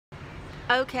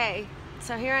Okay,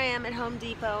 so here I am at Home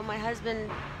Depot. My husband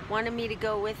wanted me to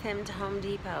go with him to Home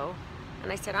Depot.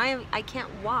 And I said, I can't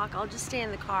walk, I'll just stay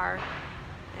in the car.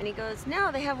 And he goes,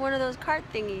 no, they have one of those cart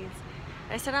thingies.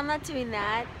 I said, I'm not doing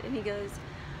that. And he goes,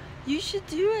 you should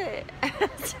do it.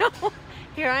 So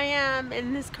here I am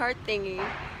in this cart thingy,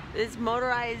 this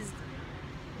motorized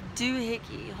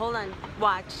doohickey. Hold on,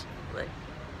 watch. Look.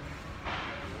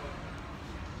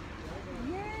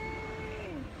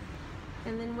 Yay!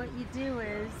 And then what you do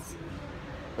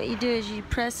is you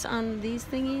press on these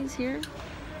thingies here,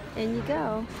 and you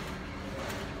go.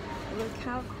 Look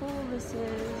how cool this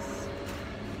is.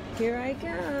 Here I go.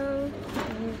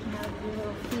 And you have your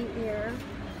little feet here.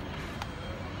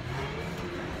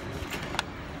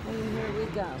 And here we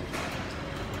go.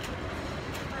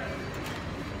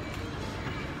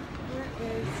 Where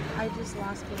is, I just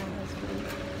lost my husband.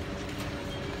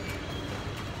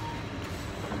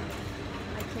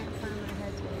 I can't find my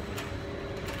husband.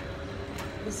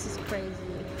 This is crazy.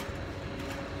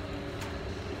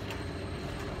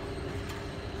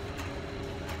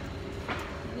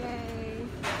 Yay.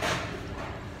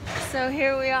 So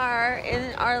here we are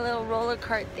in our little roller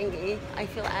cart thingy. I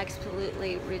feel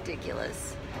absolutely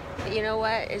ridiculous. But you know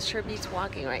what? It sure beats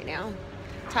walking right now.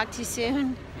 Talk to you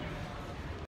soon.